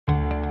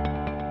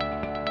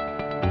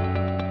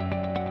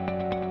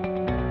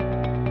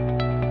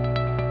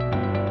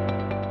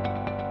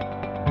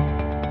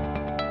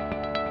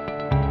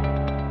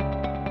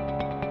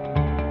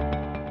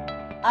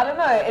I don't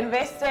know,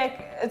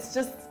 Investec, it's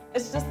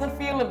just the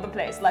feel of the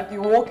place. Like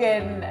you walk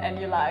in and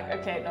you're like,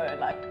 okay, no,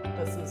 like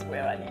this is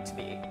where I need to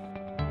be.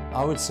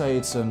 I would say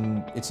it's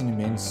an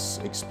immense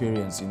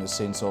experience in the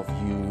sense of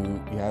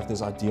you have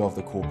this idea of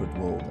the corporate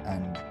world,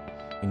 and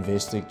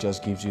Investec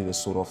just gives you this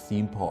sort of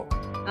theme park.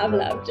 I've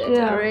loved it.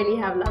 I really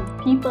have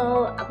loved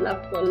people. I've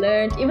loved what I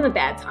learned, even the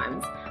bad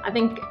times. I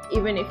think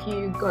even if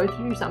you go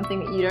through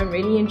something that you don't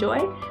really enjoy,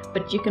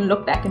 but you can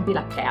look back and be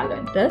like, okay, I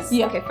learned this.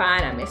 Yeah. Okay,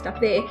 fine, I messed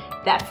up there.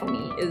 That for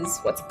me is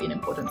what's been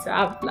important. So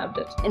I've loved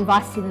it. In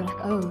varsity, they're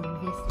like, oh,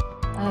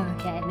 Investec. Oh,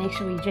 okay, make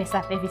sure we dress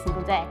up every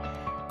single day.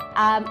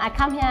 I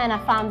come here and I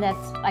found that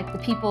like the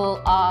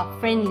people are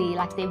friendly,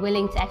 like they're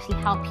willing to actually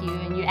help you,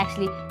 and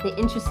they're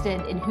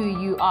interested in who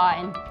you are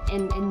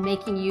and in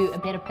making you a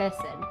better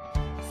person.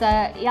 So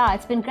yeah,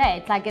 it's been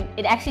great. Like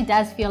it actually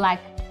does feel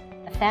like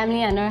a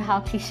family. I know how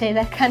cliche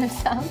that kind of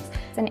sounds.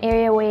 It's an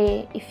area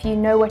where if you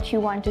know what you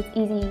want, it's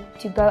easy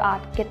to go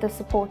out, get the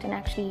support and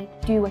actually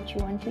do what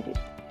you want to do.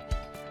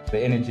 The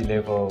energy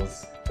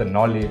levels, the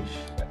knowledge,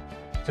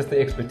 just the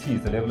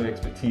expertise, the level of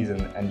expertise,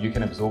 and you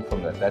can absorb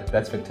from that.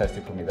 That's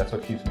fantastic for me. That's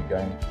what keeps me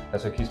going.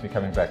 That's what keeps me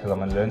coming back, because I'm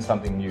going to learn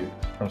something new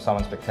from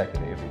someone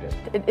spectacular every day.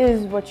 It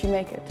is what you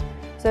make it.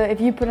 So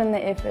if you put in the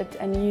effort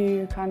and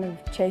you kind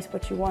of chase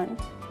what you want,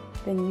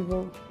 then you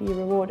will be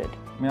rewarded.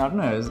 I mean, I don't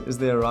know, is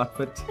there a right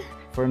fit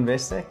for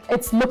Investec?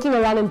 It's looking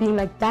around and being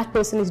like, that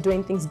person is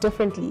doing things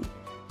differently,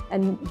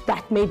 and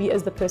that maybe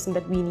is the person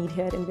that we need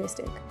here at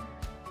Investec,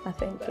 I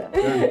think.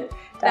 Yeah.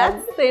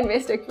 That's the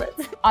Investec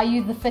fit. Are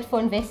you the fit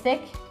for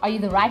Investec? Are you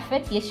the right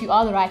fit? Yes, you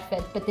are the right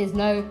fit, but there's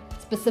no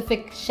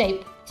specific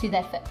shape to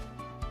that fit.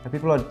 The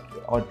people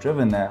are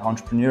driven, they're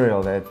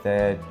entrepreneurial,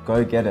 they're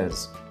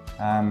go-getters.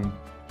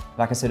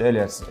 Like I said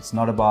earlier, it's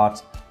not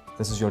about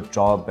this is your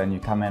job and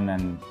you come in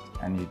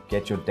and you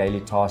get your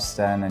daily tasks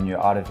done and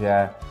you're out of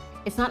here.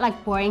 It's not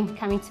like boring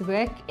coming to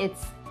work.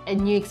 It's a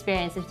new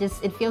experience.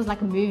 It feels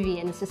like a movie,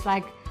 and it's just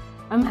like,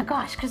 oh my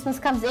gosh, Christmas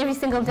comes every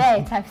single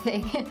day type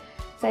thing.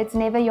 So it's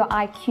never your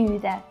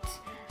IQ that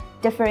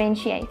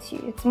differentiates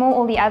you. It's more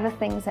all the other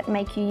things that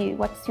make you you.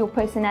 What's your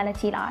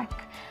personality like?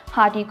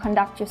 How do you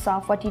conduct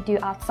yourself? What do you do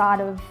outside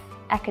of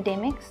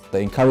academics?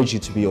 They encourage you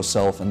to be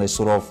yourself, and they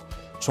sort of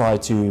try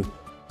to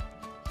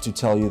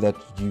tell you that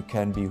you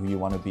can be who you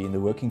want to be in the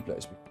working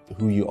place.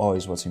 Who you are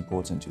is what's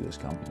important to this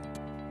company.